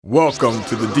Welcome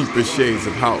to the deeper shades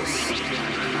of house.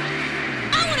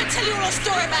 I want to tell you a little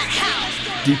story about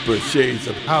house. Deeper shades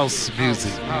of House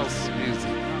music. House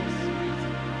music.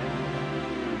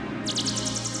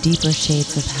 Deeper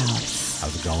Shades of House.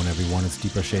 How's it going, everyone? It's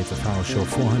Deeper Shades of House, show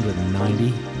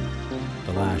 490.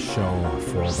 The last show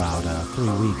for about 3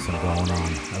 weeks. I'm going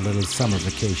on a little summer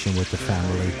vacation with the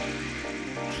family,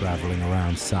 traveling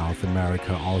around South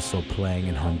America, also playing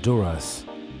in Honduras.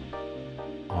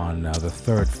 On the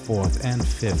 3rd, 4th, and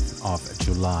 5th of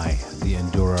July, the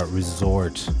Endura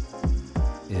Resort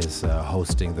is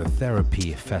hosting the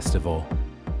Therapy Festival.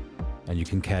 And you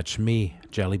can catch me,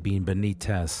 Jellybean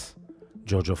Benitez,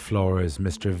 Jojo Flores,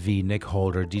 Mr. V, Nick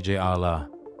Holder, DJ Ala,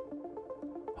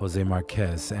 Jose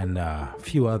Marquez, and a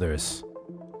few others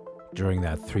during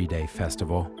that 3-day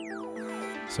festival.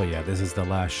 So yeah, this is the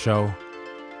last show.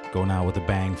 Going out with a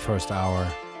bang, first hour.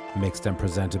 Mixed and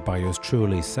presented by yours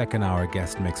truly. Second hour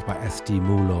guest mix by SD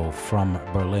Mulo from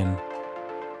Berlin.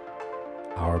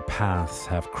 Our paths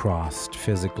have crossed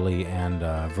physically and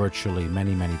virtually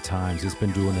many times. He's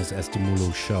been doing his SD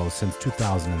Mulo show since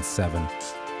 2007.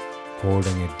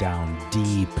 Holding it down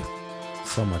deep.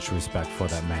 So much respect for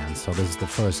that man. So this is the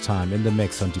first time in the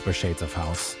mix on Deeper Shades of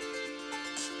House.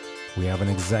 We have an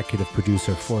executive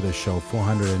producer for this show,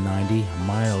 490.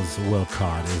 Miles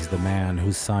Wilcott is the man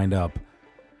who signed up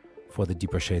for the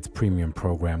Deeper Shades Premium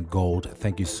Program Gold.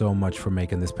 Thank you so much for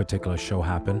making this particular show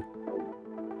happen.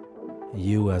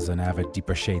 You, as an avid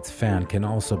Deeper Shades fan, can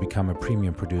also become a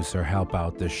premium producer, help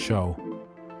out this show.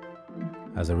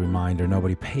 As a reminder,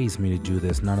 nobody pays me to do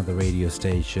this. None of the radio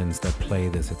stations that play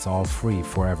this. It's all free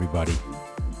for everybody.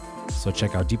 So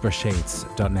check out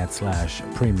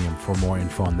deepershades.net/premium for more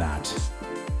info on that.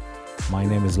 My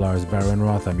name is Lars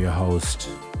Barenroth. I'm your host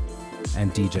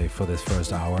and DJ for this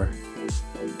first hour.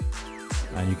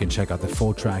 And you can check out the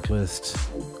full track list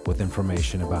with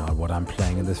information about what I'm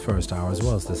playing in this first hour as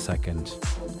well as the second,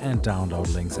 and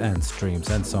download links and streams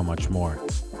and so much more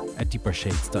at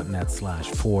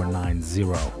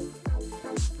deepershades.net/490.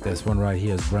 This one right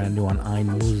here is brand new on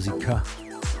Ein Musica.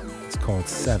 It's called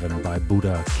 7 by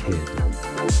Buddha Kid.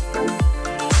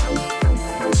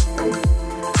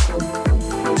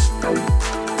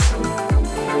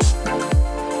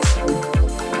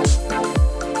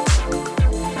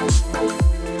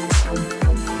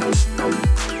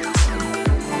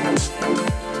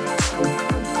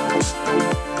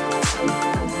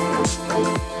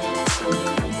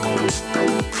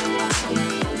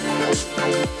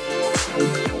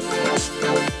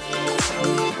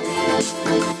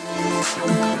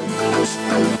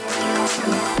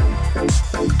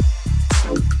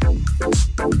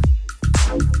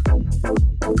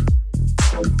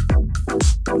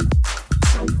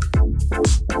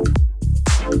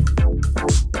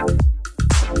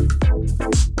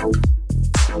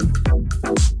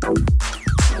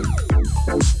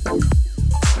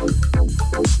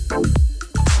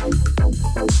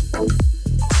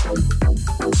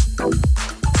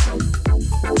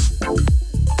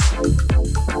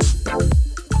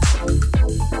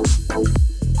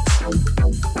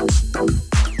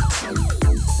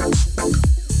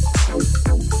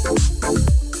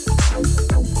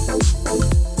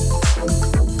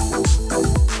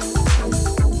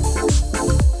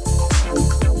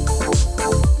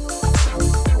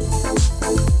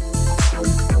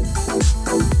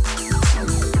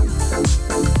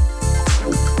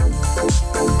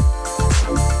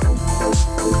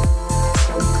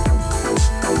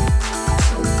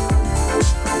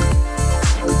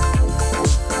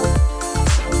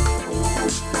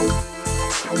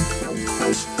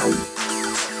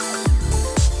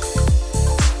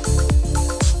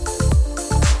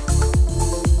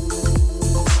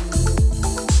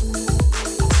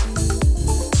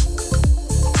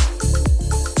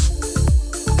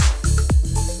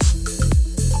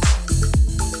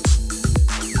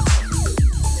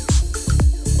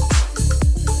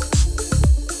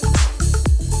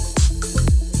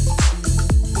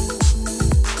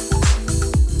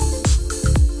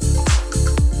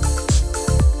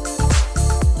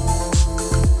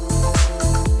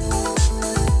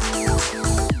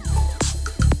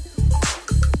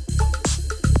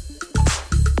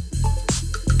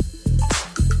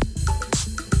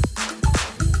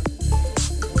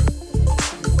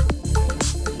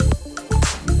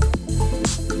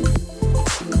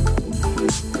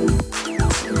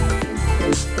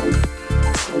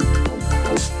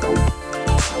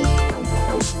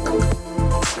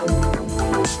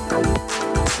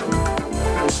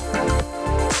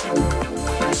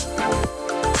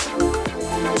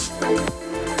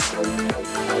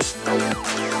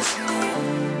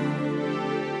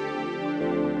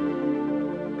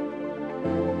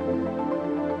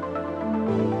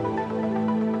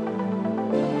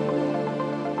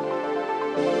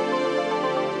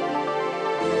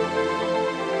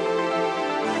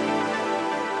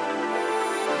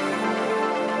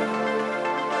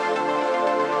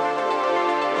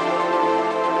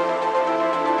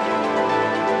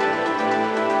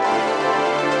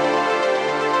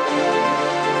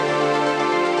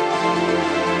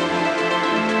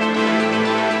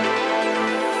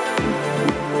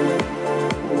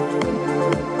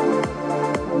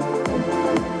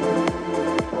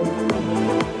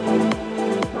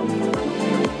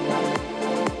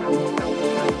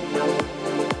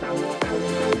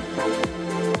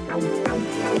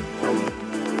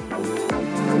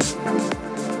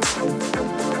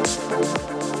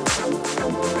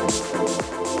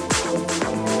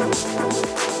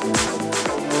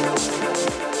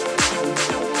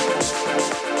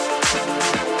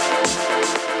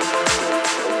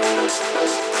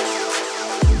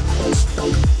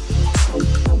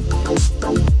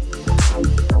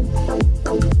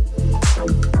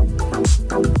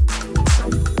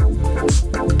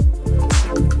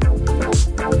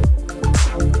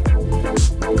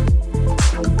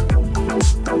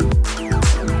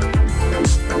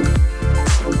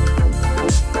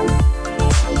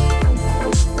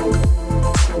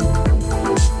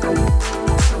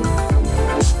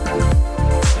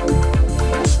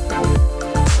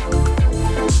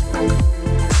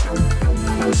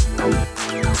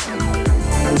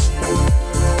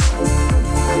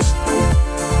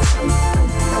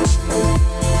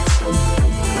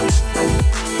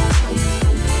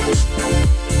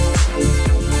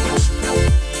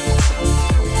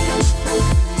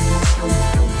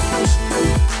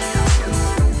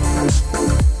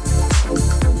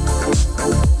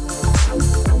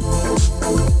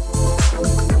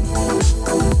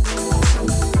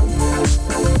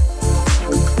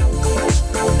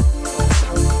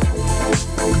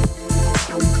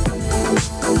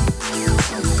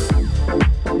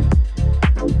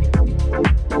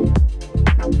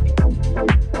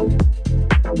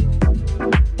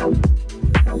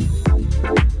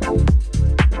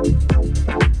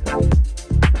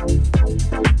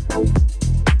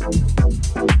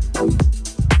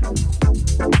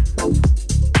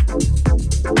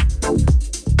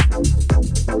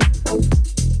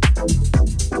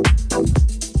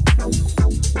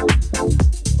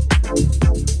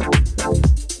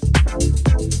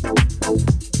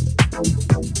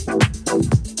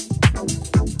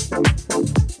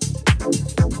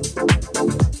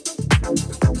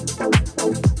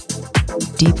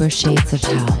 Deeper Shades of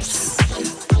House.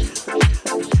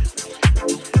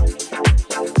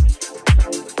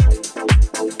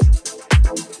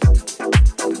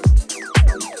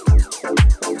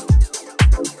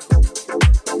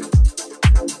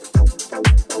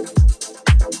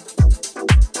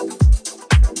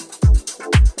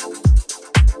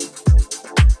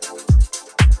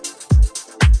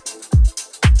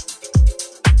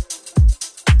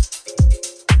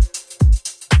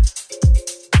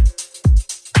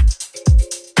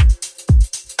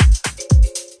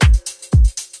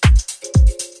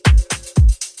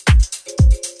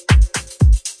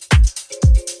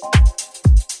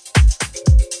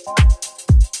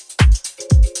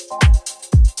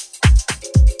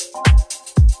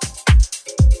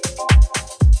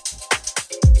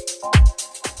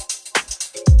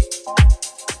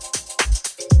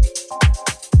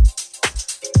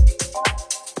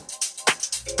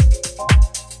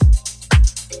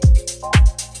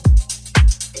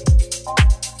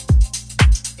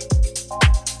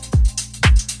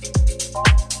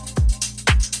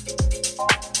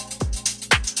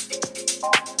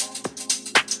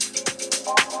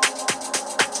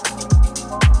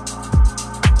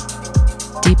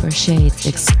 Deeper Shades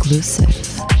exclusive.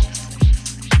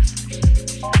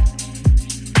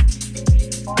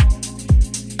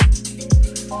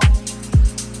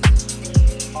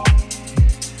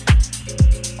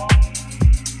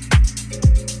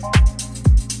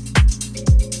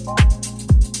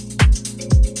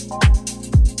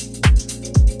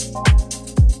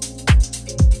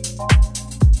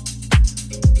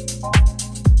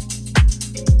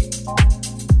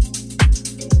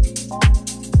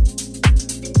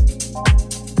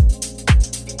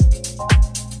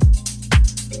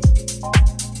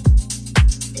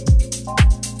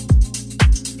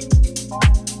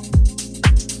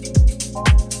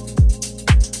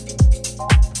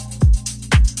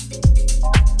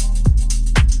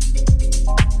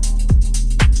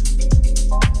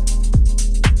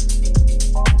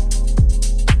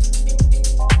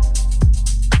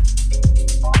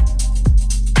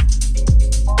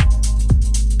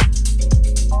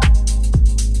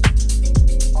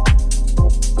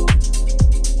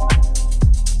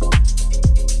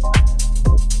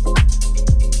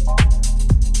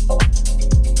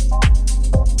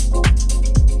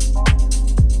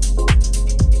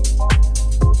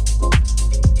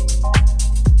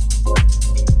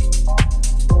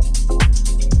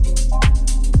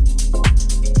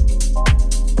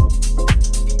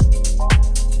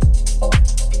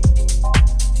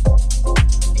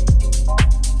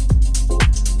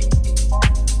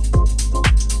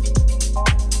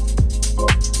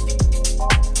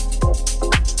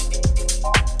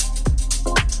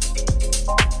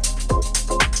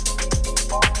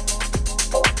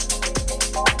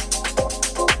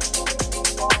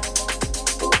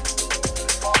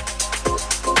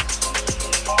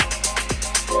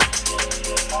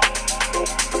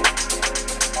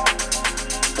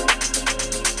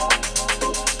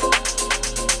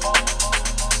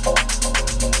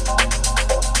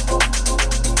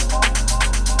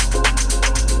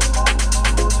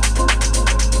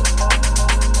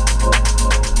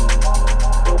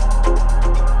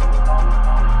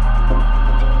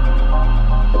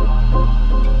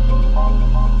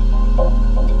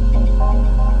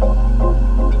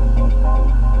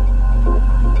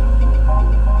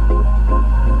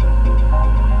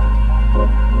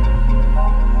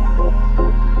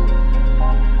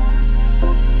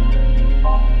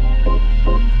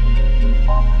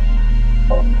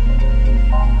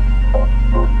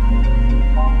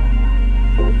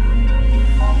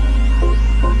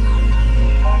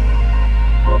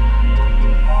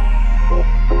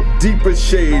 Deeper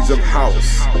Shades of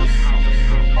House.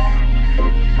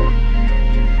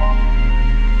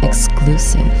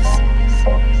 Exclusive.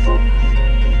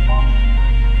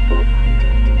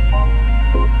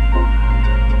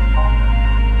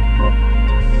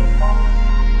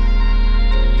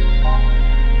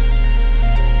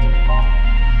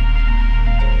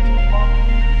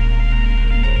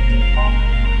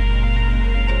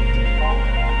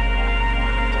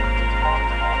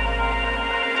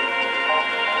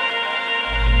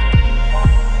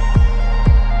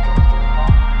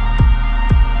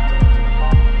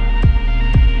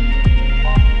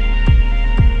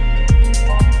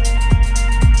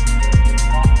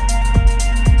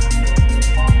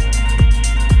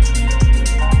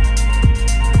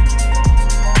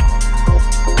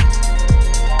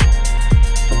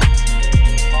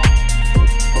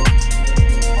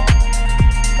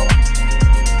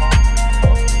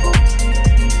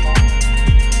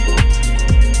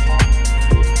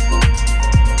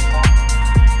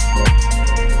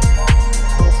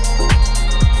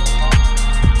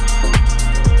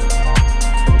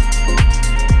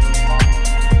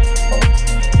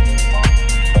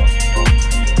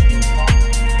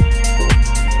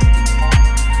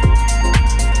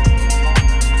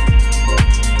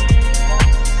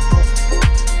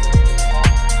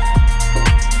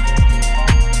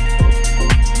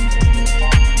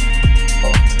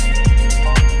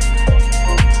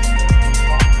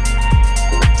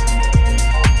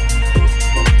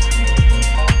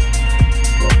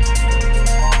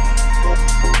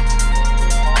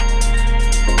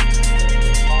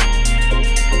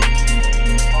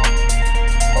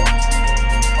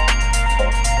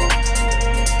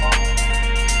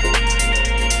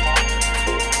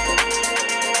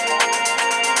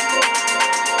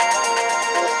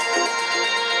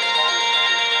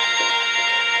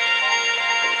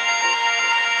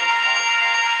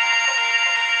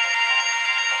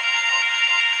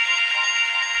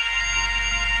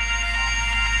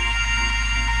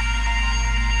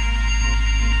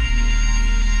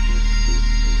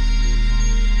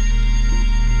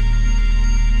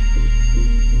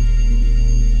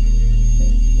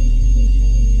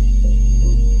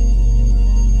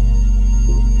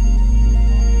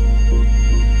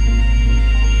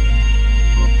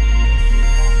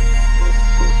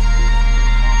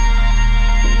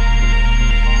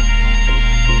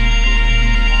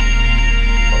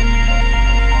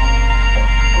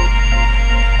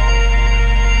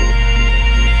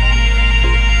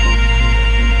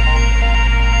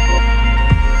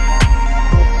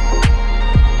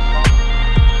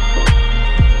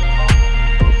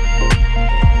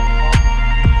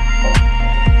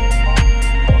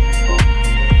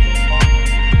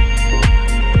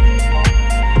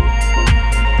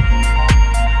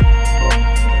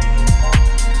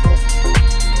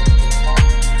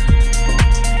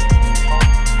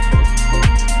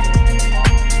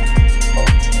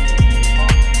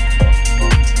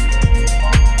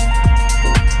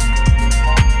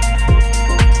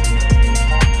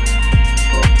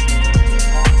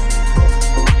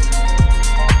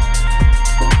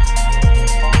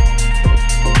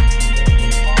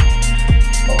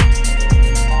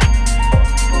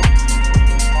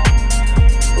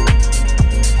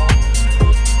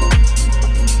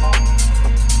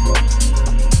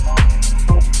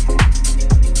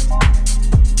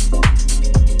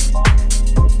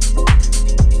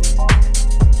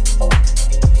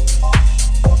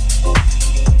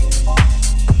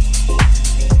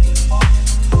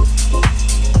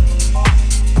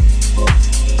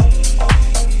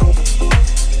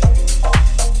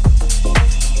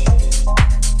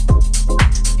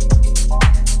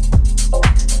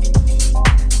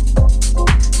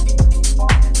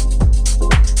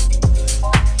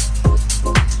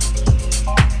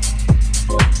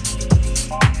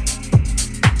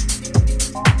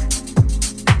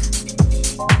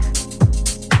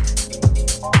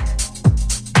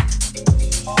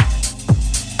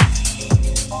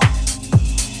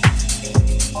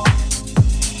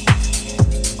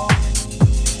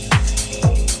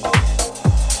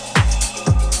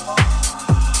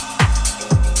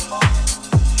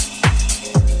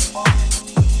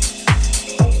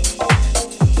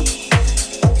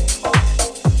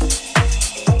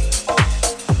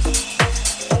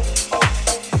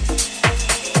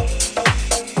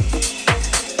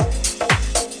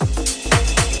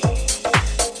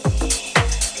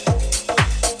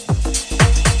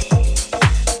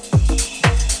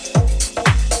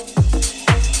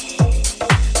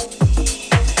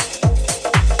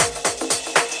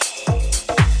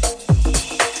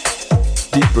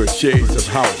 Deeper Shades of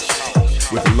House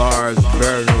with Lars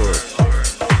Bernwood.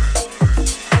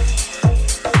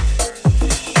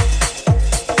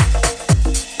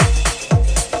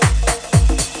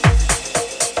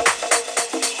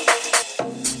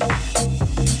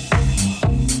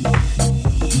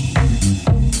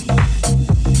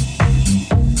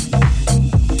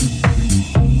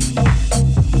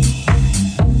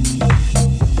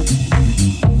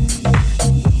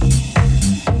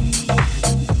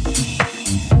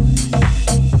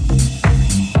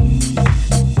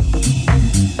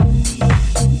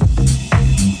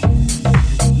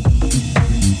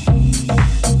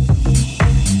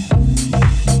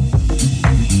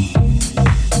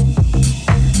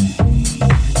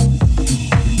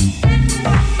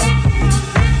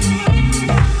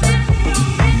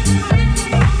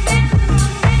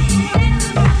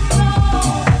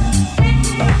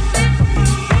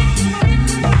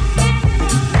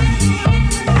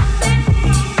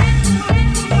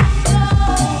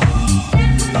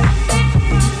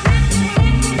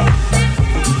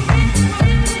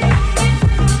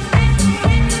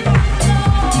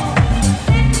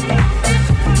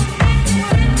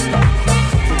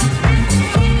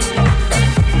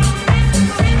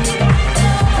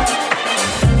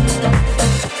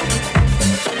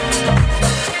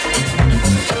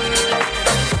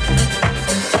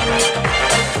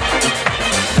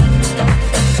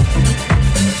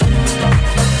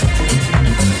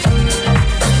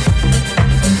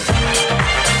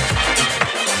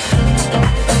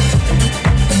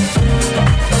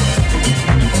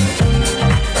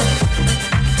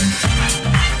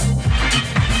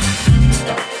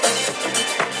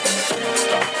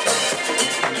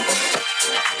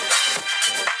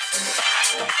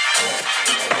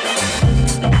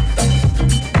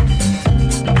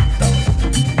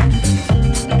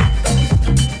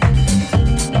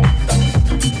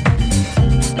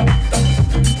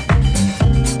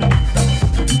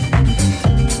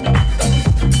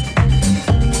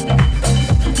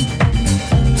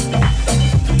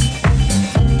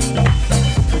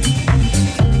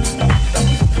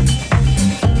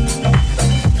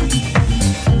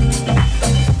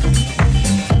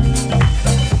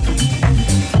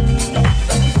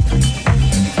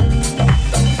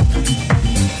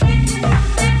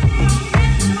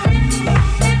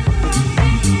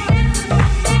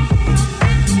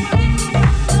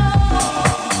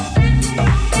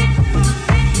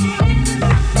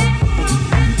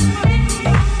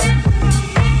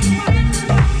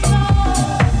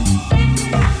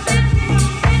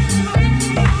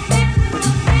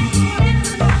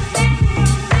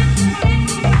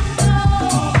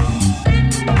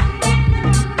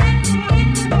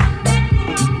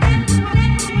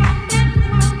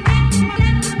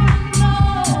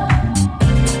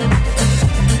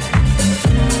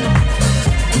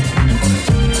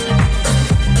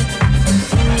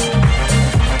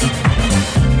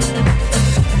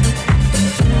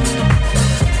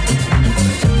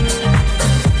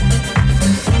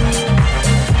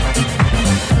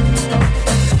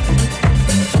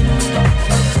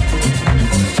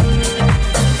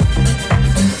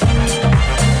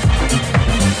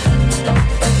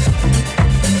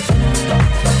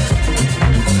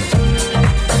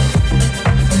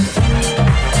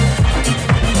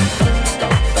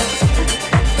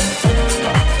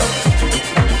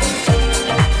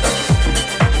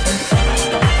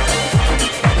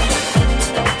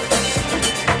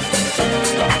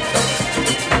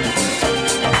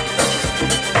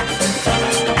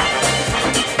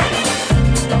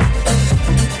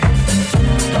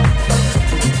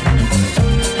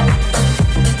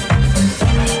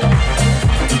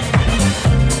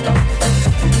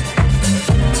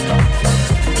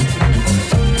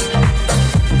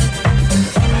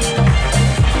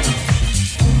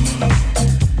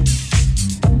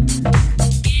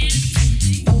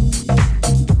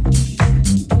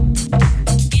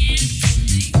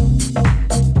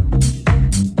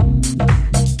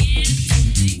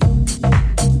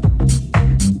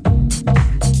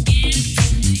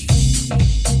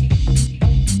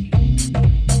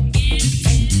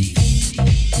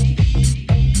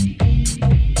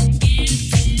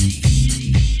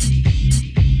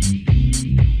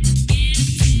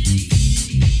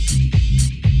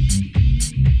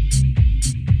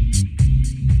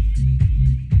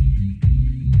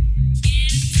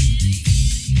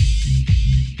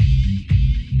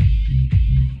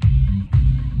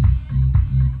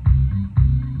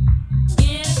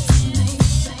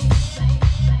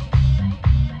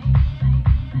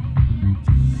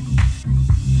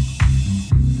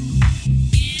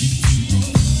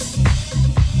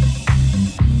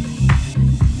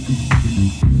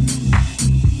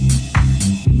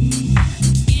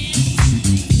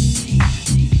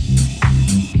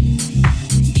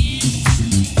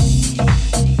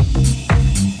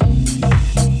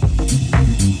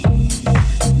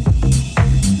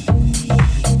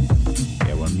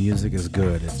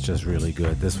 just really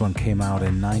good. This one came out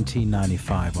in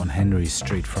 1995 on Henry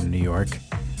Street from New York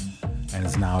and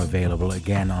is now available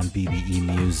again on BBE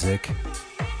Music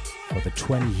for the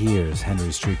 20 years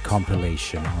Henry Street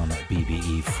compilation on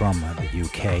BBE from the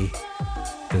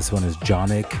UK. This one is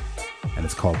Jonic and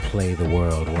it's called Play the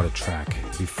World. What a track.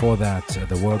 Before that,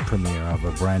 the world premiere of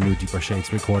a brand new Deeper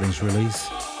Shades Recordings release.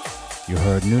 You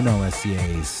heard Nuno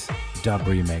SCA's dub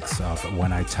remix of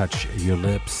When I Touch Your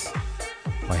Lips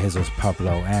by Jesus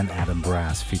Pablo and Adam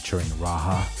Brass featuring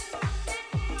Raha.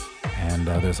 And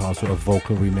there's also a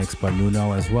vocal remix by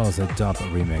Nuno as well as a dub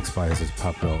remix by Jesus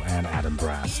Pablo and Adam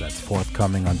Brass. That's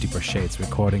forthcoming on Deeper Shades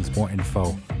Recordings. More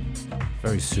info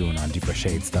very soon on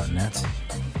deepershades.net.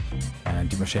 And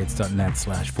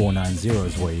deepershades.net/490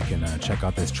 is where you can check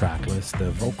out this track list.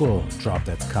 The vocal drop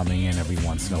that's coming in every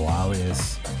once in a while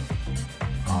is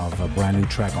of a brand new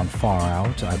track on Far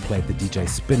Out. I played the DJ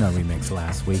Spinner remix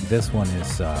last week. This one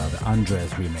is the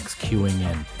Andres remix queuing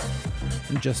in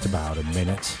just about a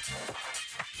minute.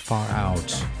 Far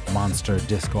Out, Monster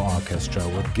Disco Orchestra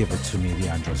with Give It To Me, the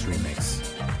Andres remix.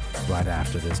 Right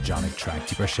after this Jonic track.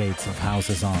 Deeper Shades of House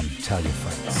is on. Tell your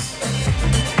friends.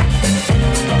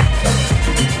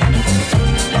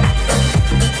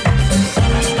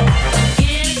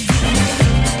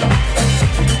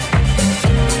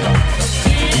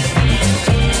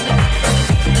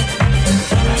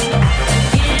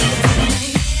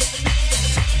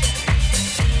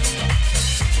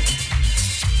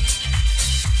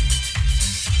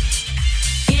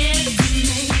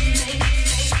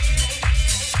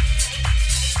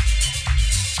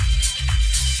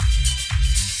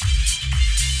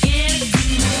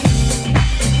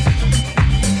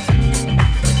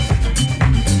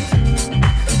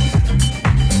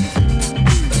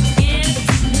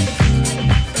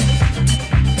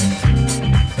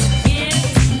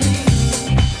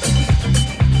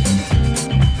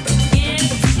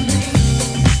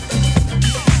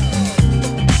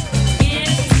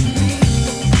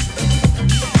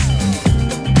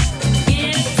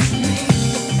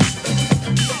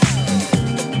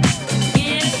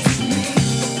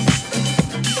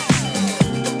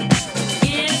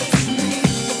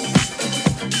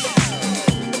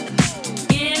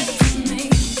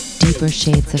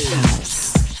 Shades of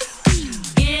House.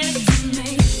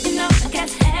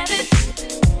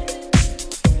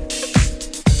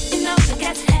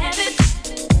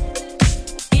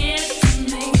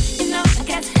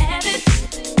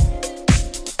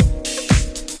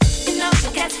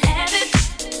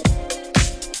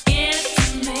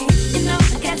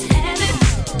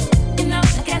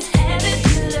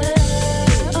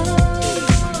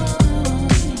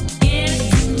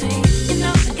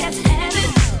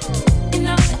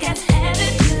 Get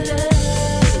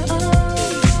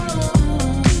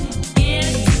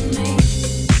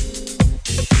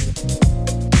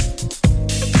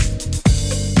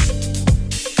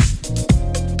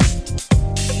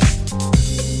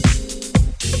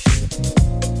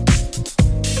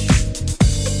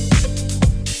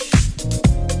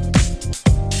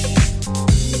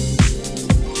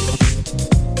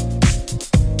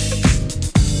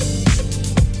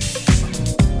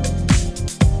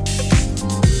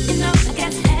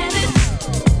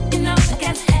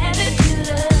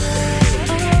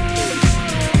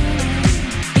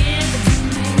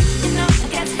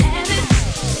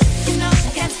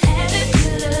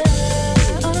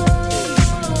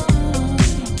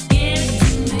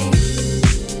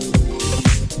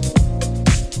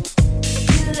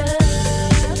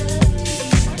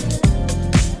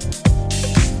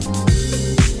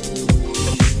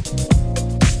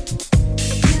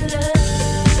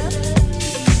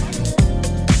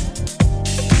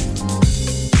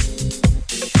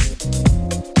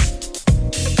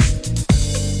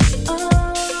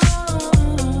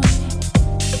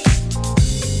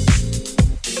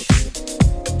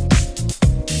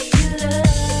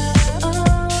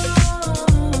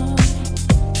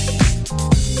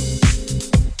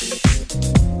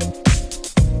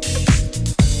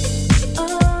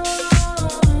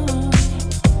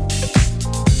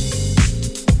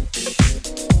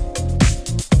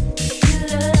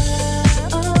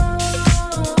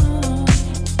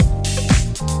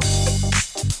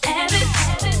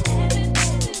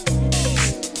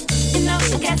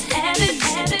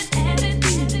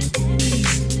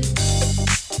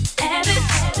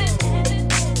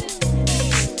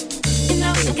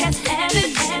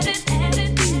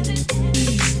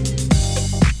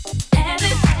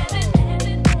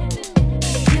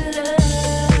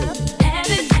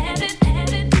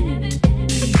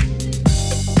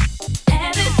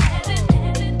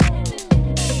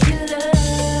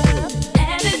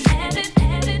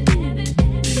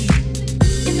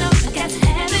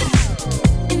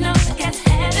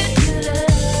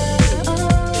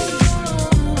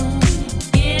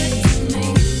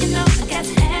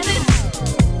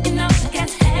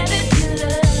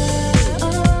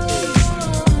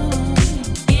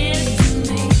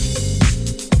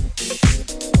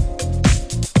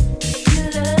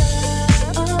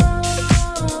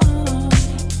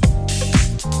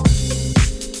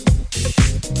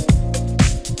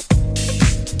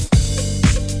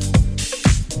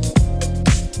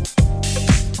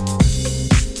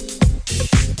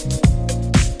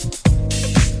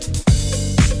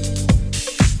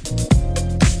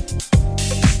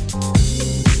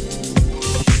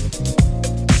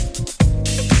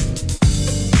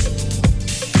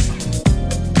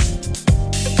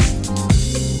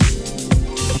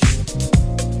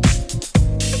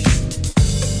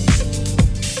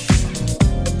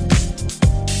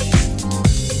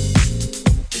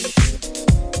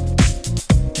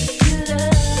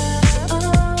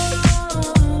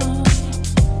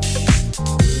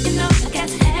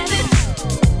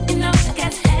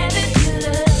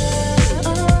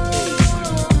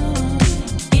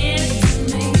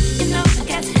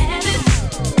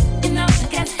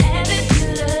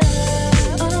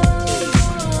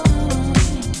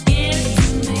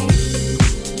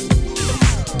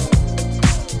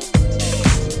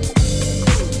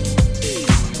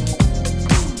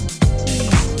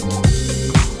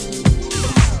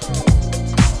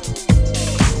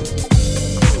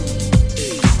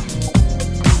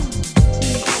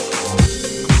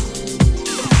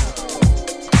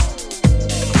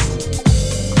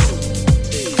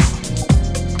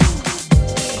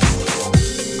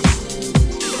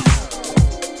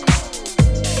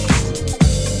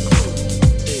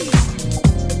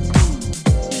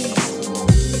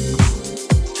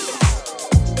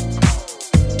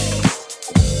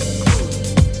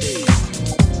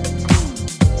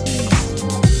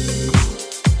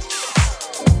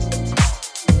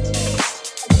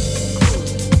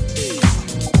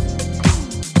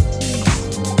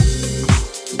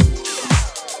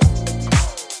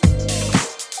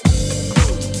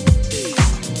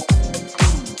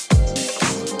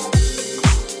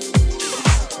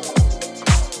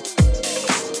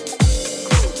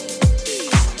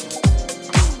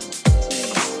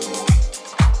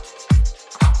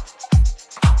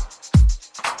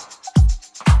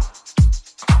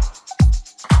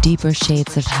Deeper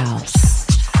Shades of House.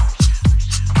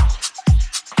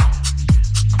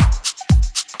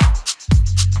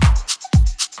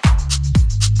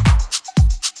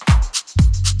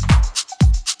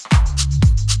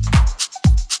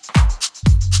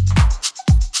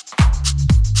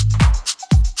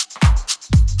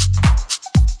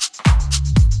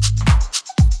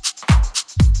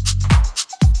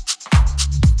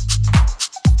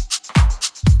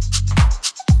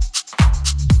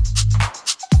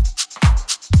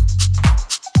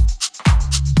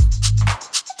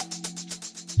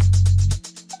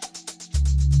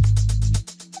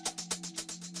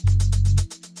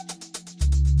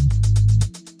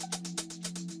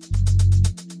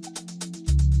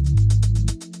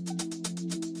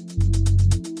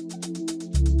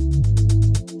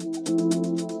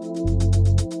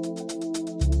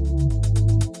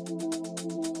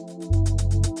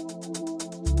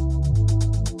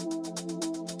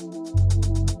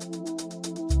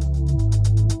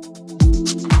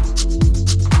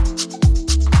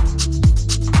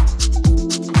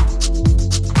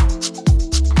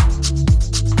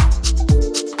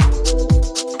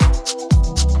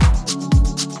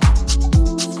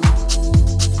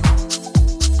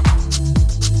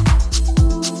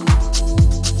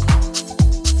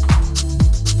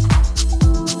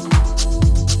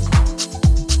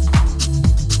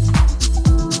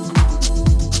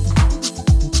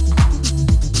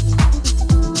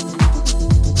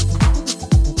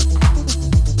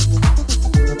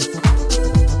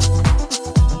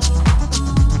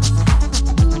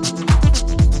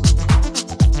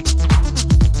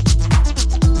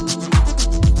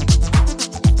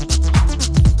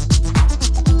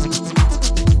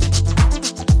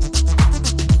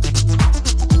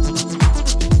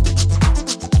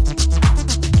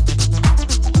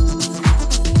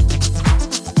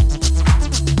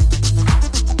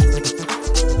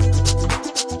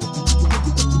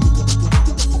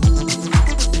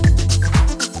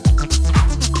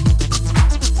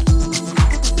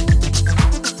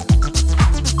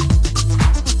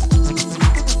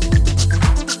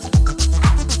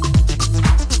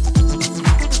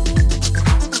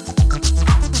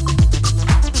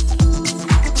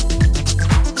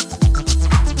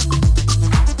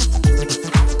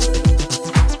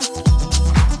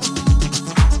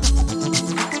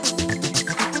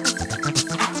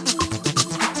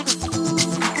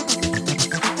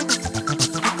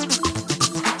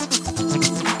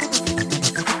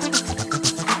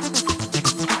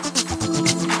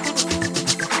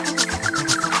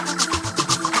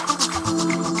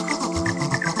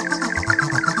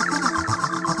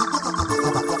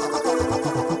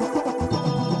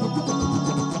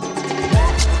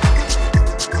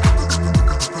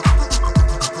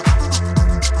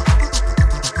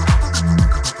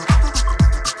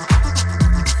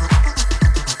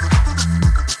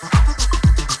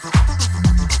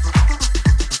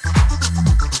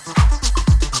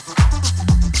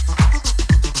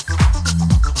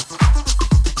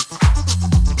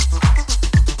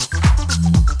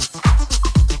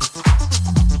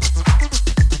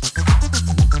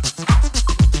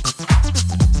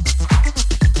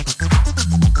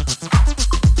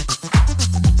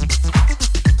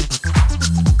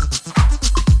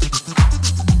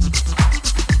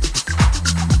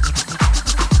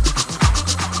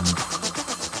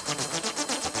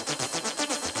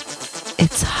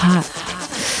 It's hot.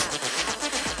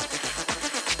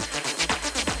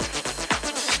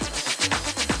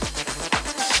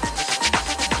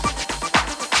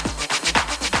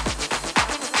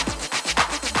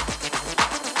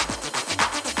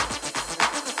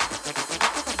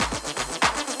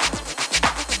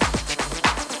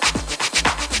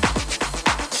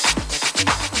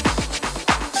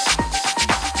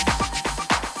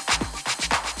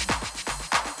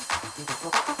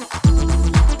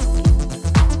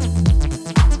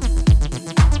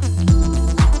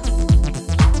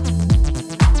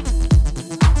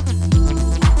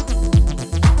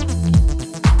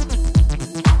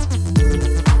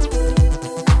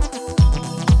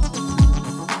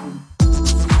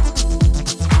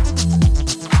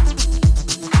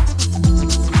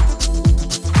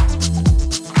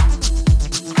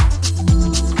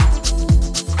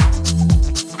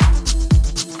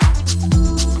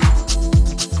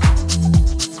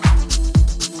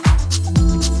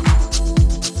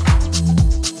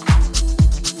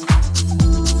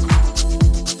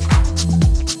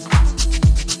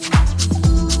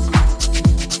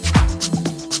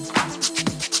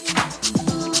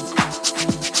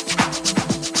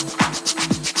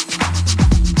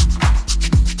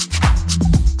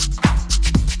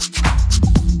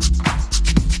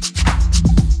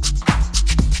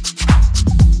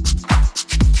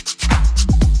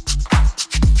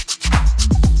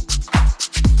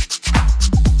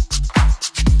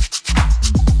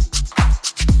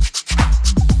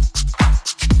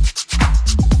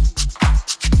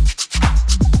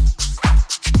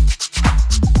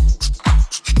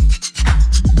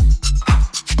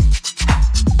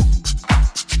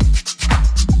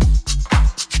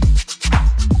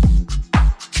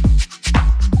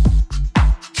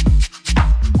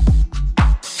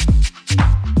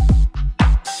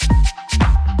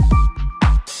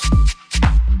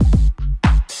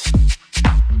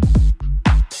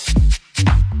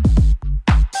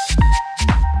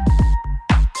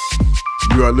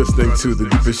 are listening to The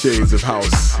Deeper Shades of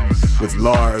House with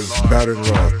Lars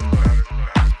Baden-Roth.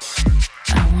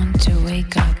 I want to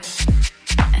wake up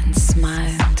and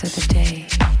smile to the day,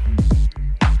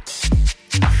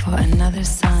 for another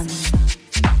sun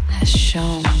has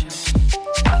shone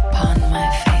upon my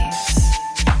face.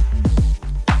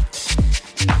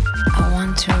 I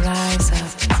want to rise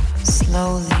up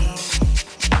slowly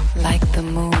like the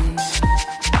moon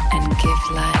and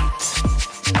give light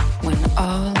when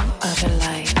all other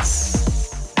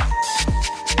lights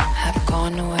have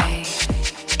gone away.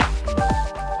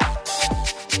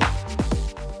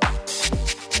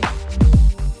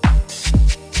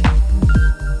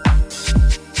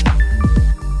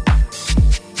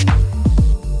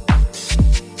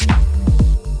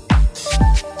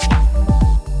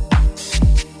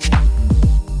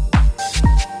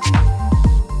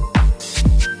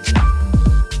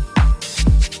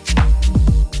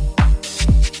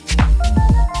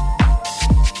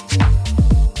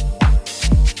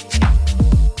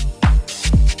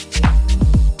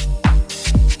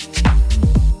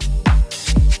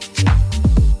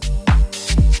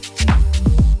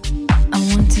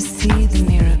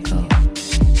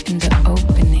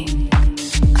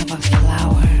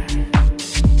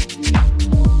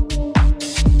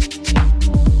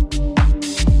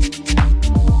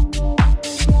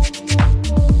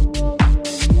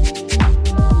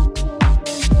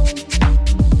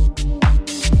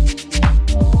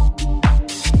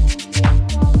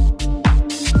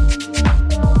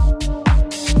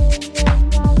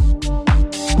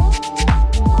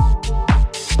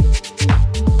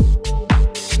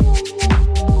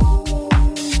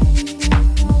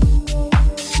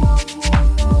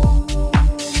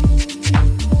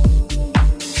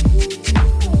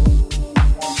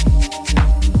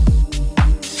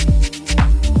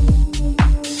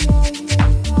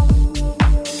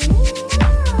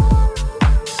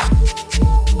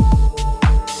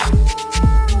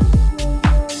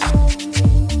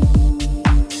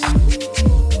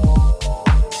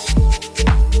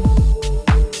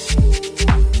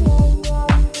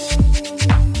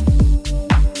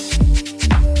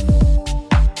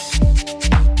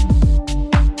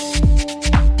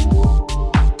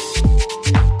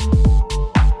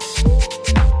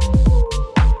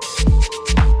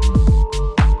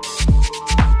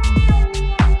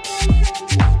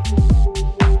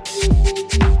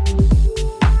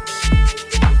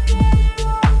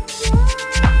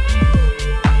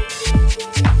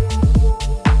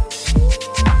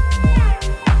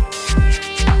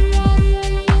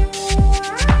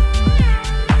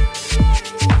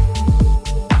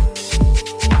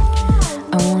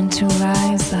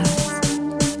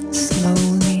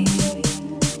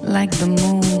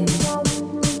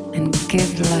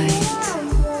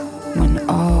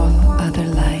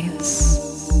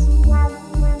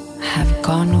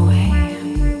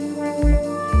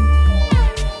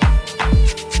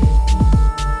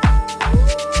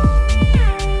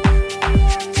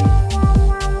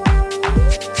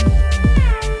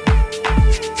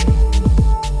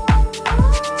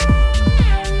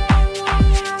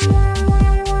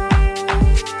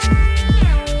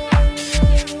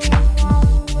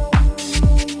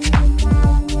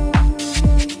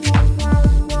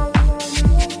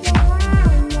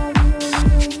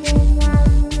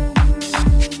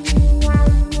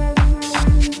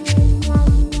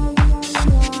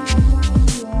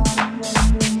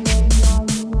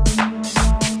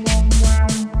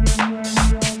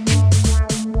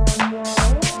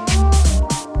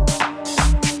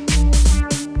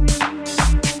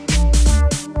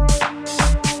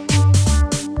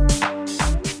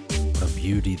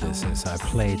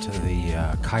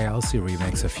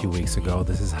 Remix a few weeks ago.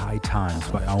 This is High Times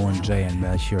by Owen J and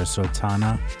Melchior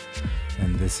Sultana,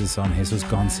 and this is on Jesus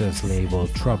Goncev's label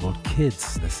Troubled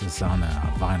Kids. This is on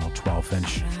a vinyl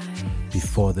 12-inch.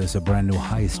 Before this, a brand new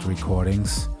Heist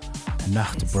recordings,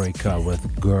 Nachtbreaker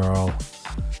with Girl,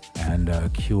 and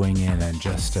queuing in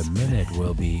just a minute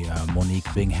will be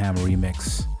Monique Bingham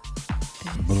remix.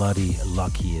 Bloody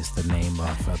Lucky is the name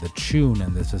of the tune,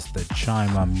 and this is the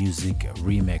Chima Music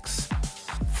remix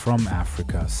from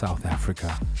Africa, South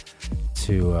Africa,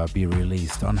 to be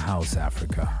released on House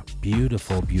Africa.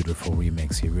 Beautiful, beautiful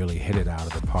remix. He really hit it out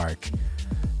of the park.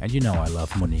 And you know I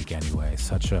love Monique anyway.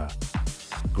 Such a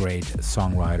great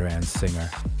songwriter and singer.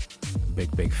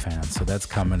 Big fan. So that's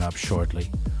coming up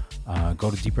shortly. Go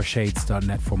to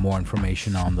deepershades.net for more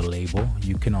information on the label.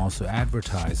 You can also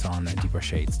advertise on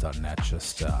deepershades.net.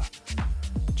 Just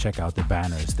check out the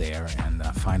banners there and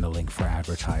find a link for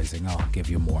advertising. I'll give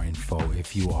you more info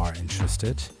if you are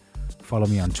interested. Follow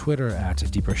me on Twitter at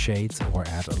deepershades or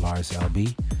at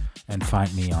LarsLB. And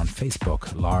find me on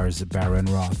Facebook, Lars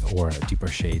Barenroth or Deeper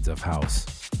Shades of House,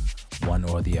 one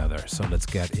or the other. So let's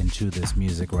get into this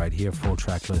music right here. Full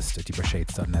track list at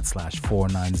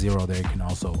deepershades.net/490. There you can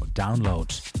also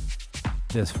download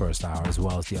this first hour as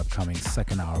well as the upcoming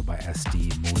second hour by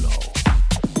SD Mulo.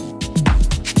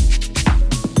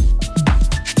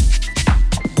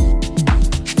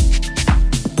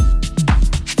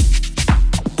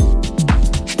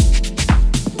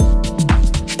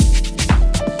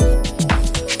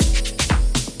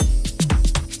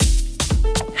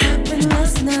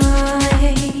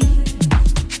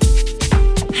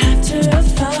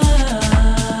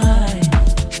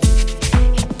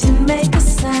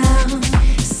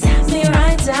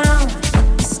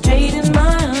 Straight in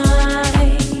my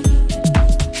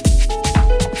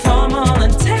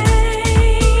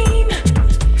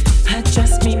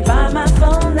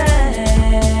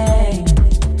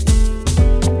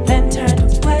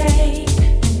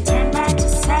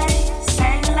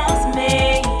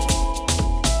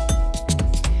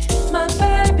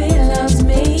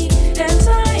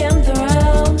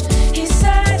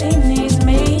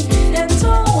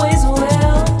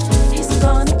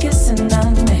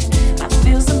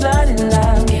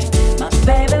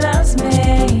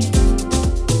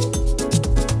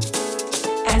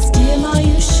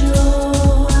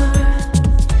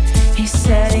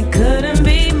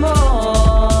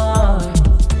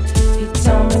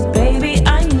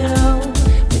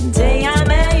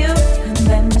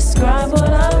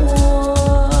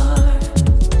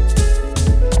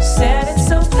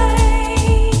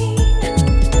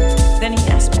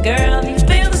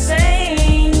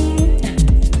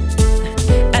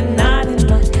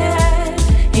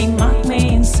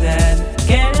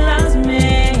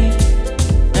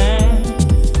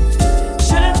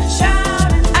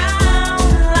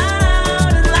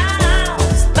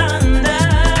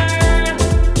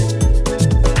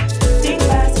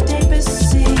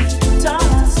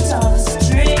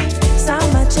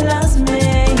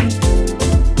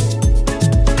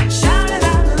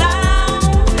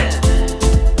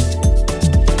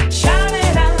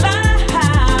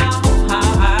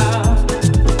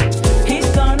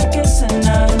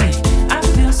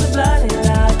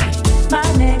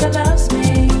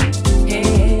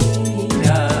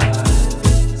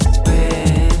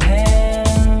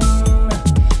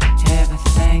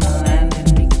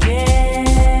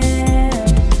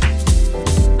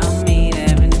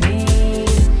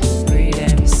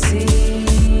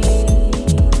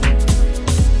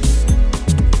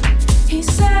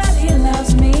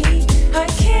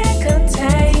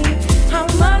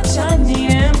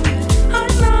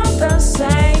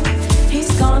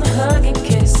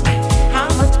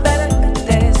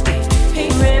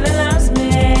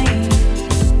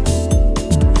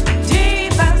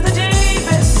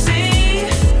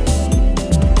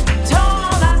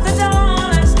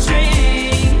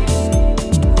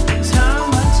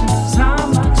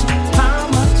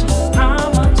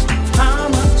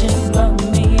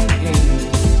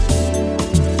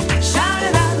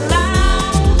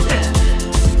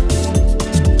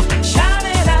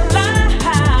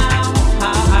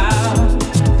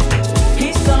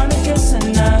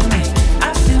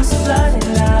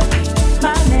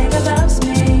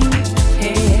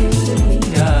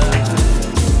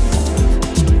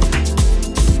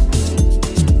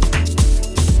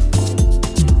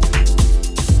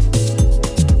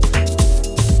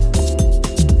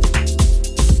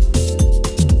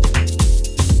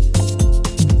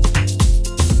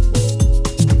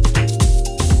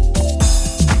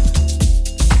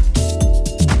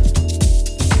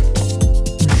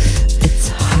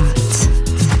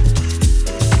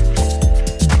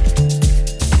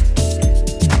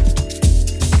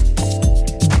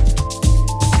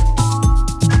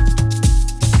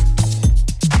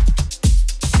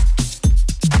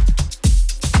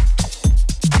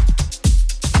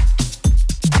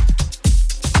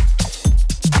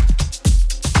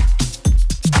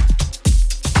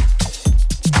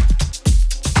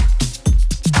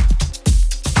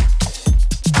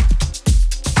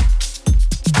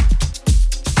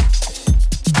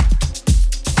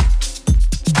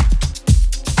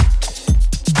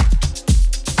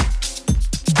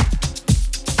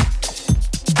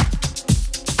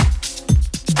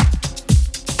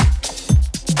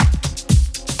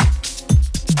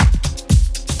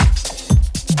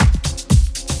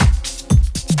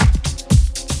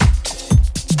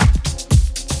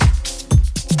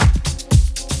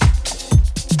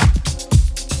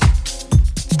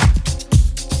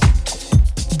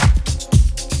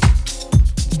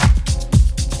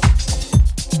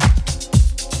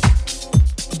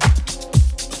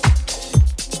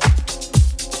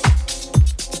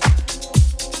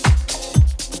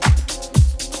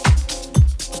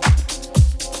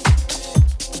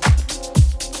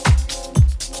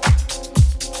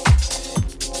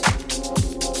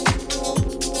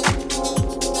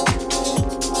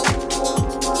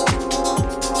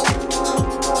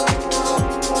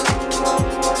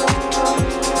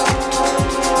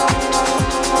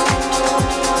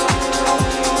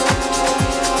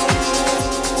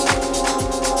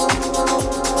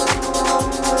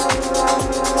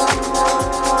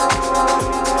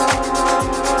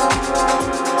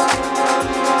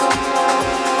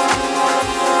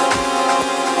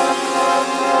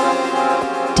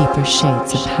Deeper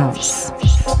shades of house.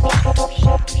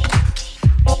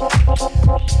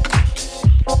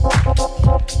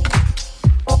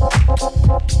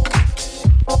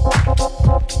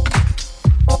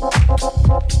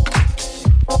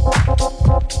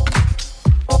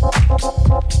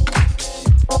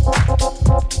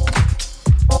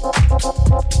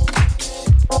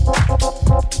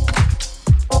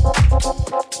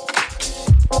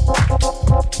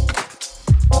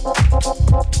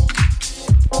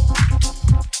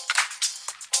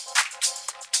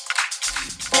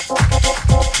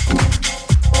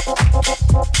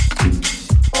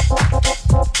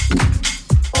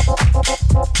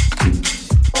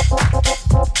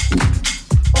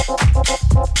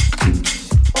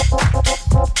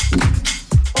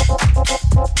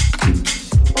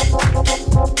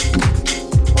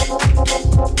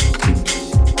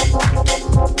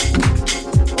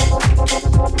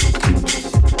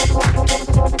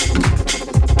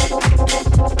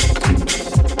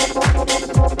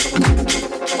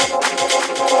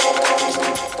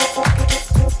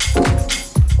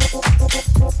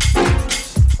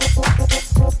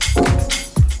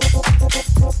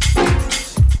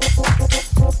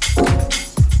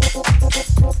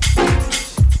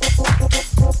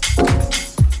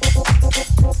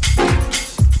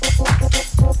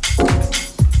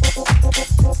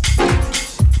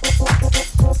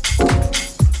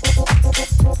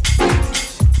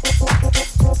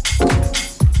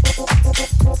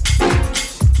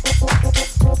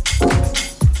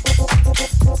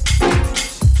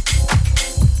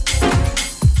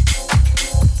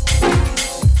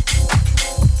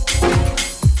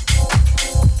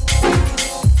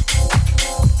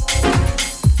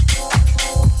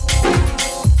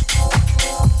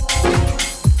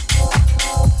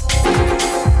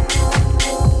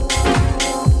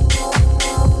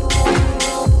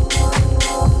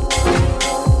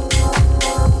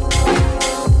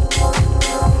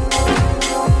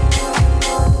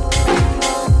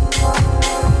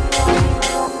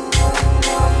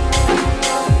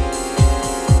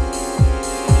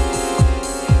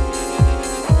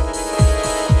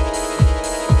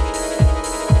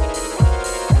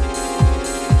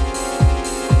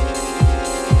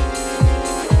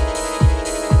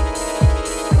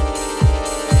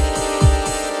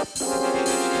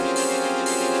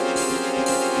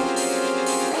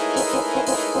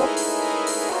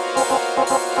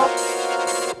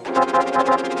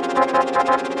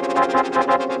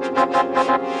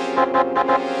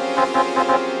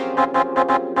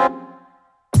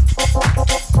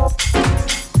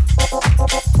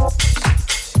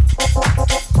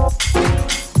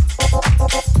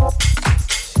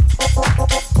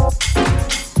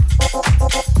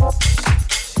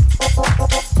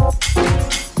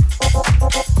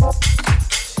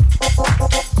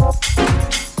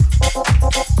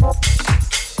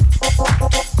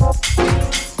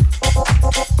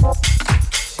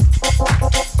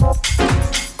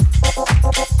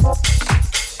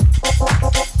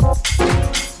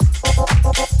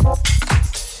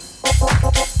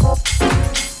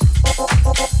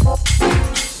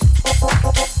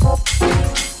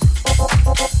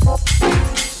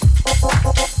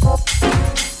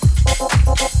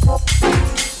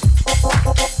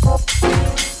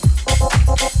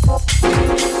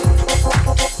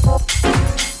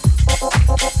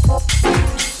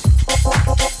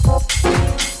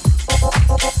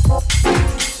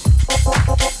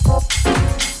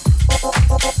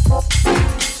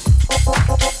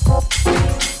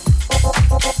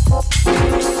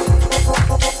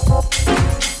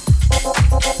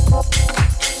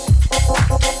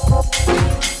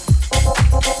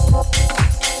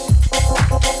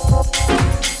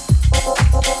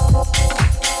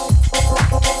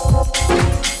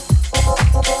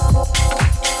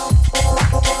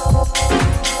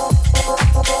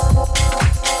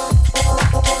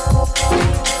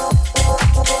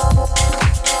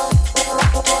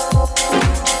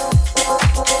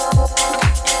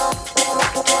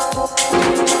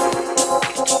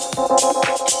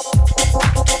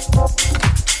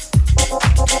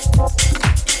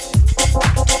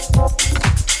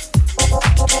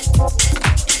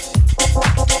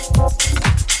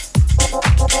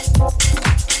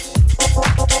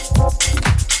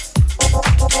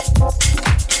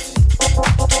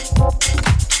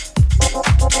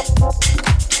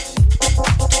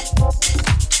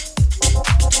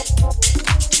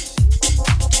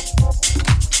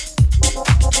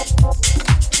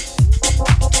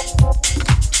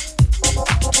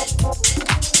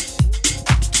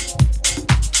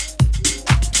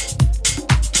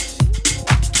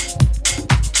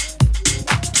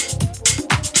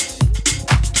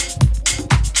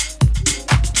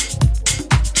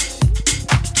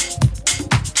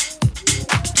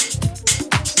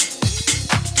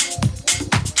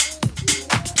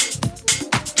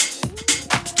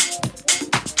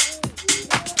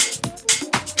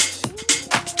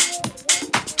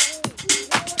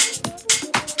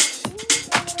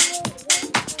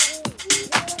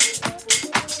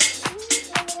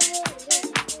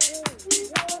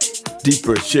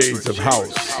 Deeper Shades of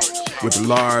House with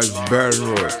Lars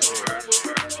Barenroth.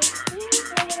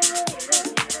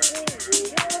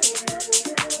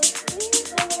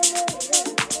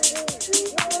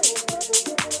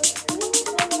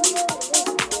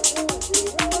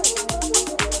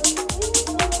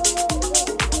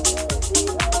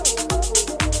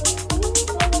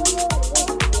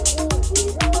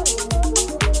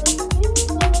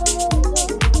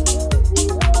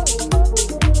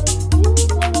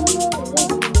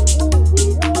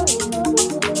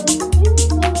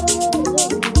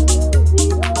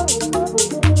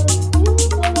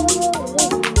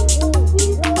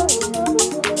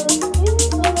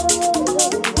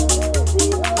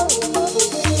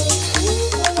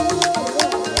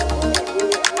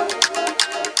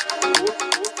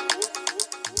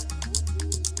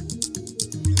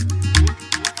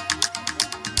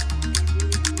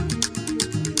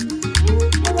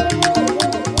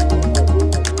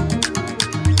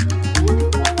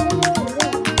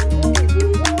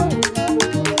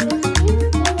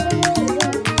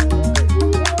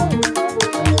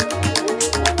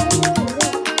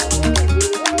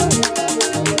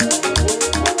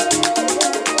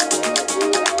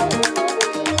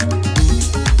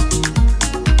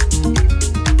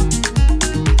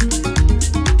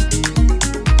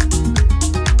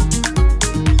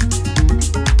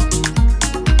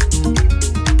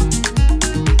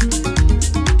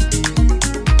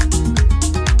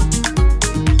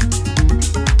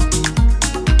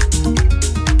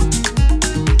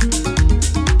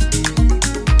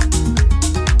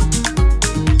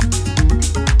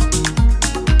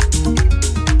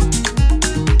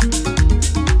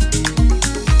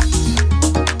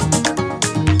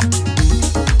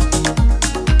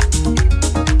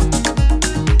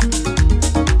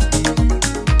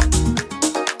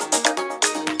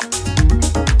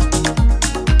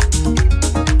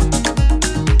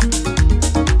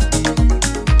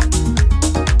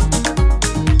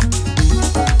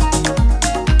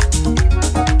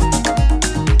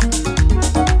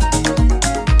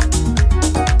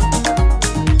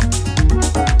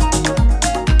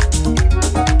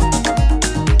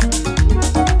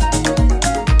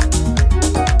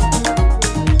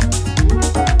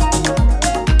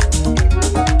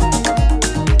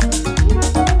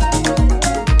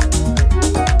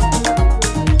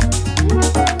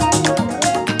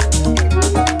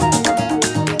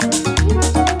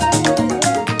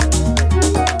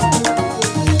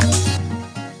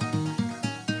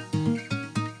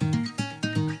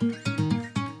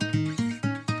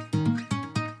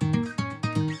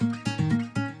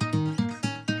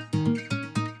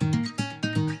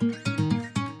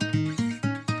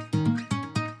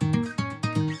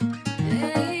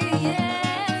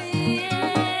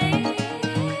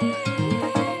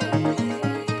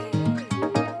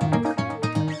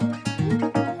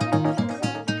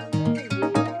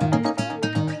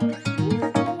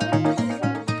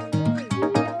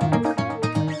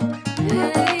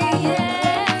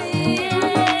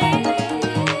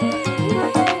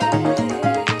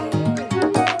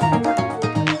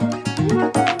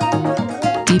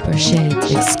 Deeper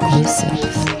Shades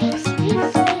exclusive.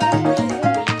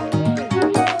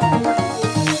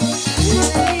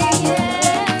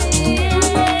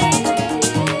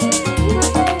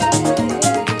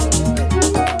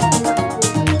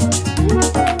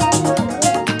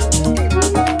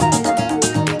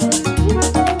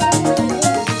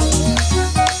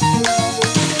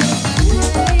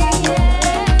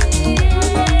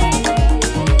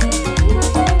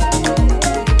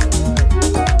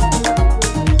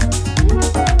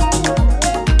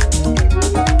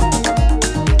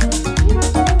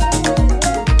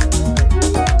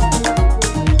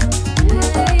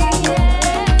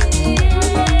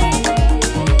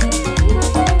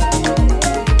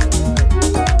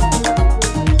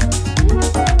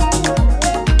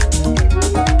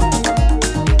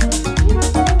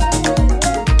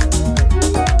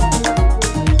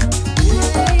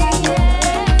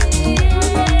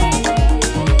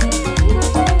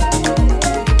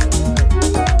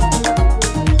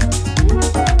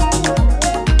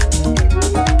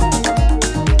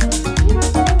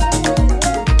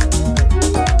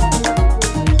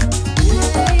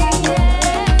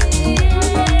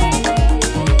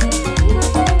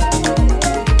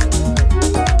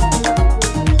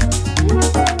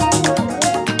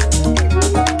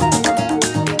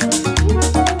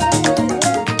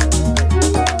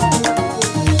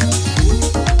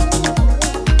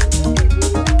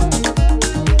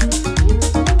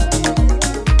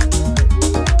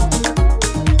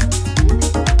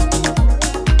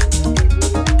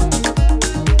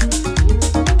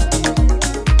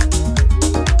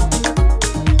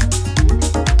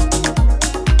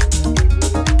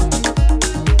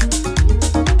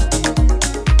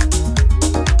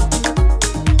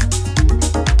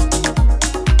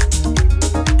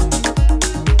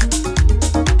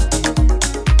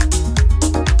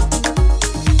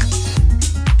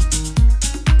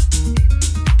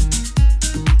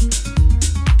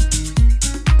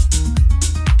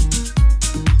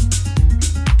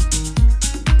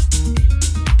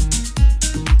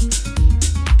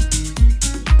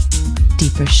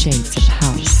 deeper shades of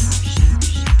house.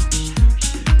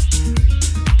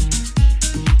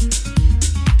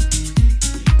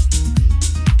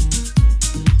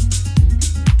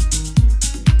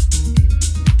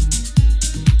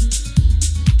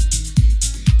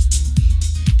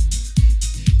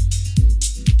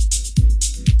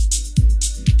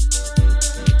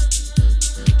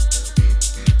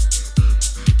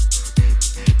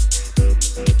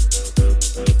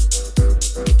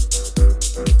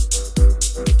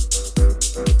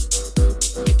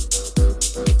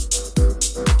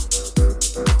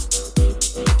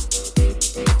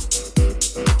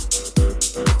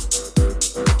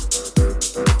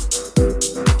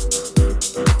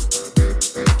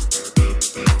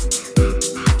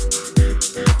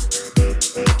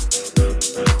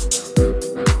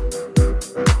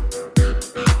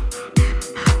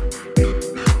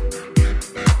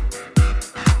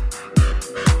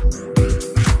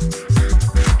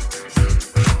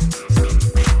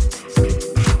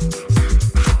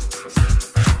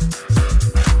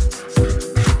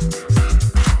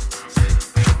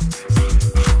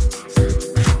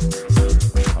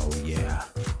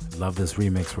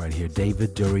 Remix right here,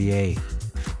 David Duryea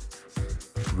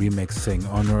remixing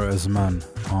Honor Usman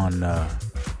on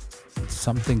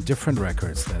Something Different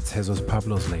Records. That's Jesus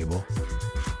Pablo's label.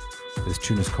 This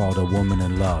tune is called A Woman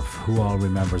in Love. Who all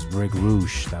remembers Brig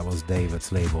Rouge? That was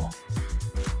David's label.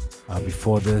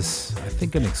 Before this, I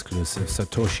think an exclusive,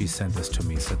 Satoshi sent this to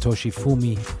me. Satoshi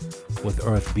Fumi with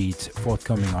Earthbeat,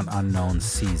 forthcoming on Unknown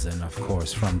Season, of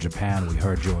course, from Japan. We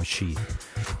heard Joshi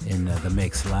in the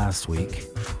mix last week.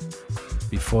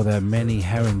 Before that, Manny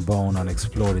Herringbone on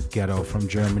Exploited Ghetto from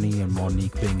Germany, and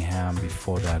Monique Bingham.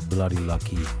 Before that, Bloody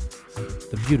Lucky,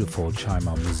 the beautiful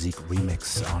Chima Music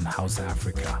remix on House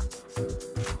Africa.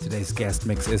 Today's guest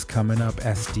mix is coming up,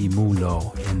 SD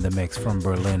Mulo in the mix from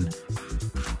Berlin.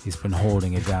 He's been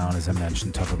holding it down, as I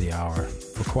mentioned, top of the hour,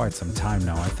 for quite some time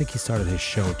now. I think he started his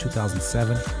show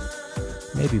 2007,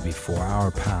 maybe before.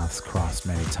 Our paths crossed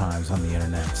many times on the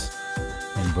internet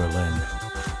in Berlin.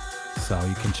 So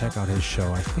you can check out his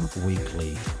show, I think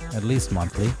weekly, at least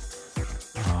monthly.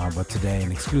 But today,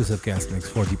 an exclusive guest mix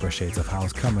for Deeper Shades of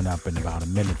House coming up in about a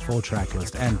minute. Full track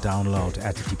list and download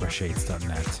at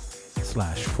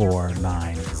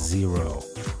deepershades.net/490.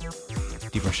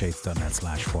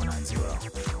 deepershades.net/490.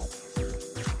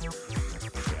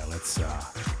 Yeah, let's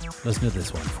listen to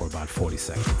this one for about 40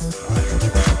 seconds. All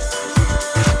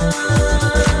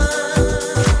right.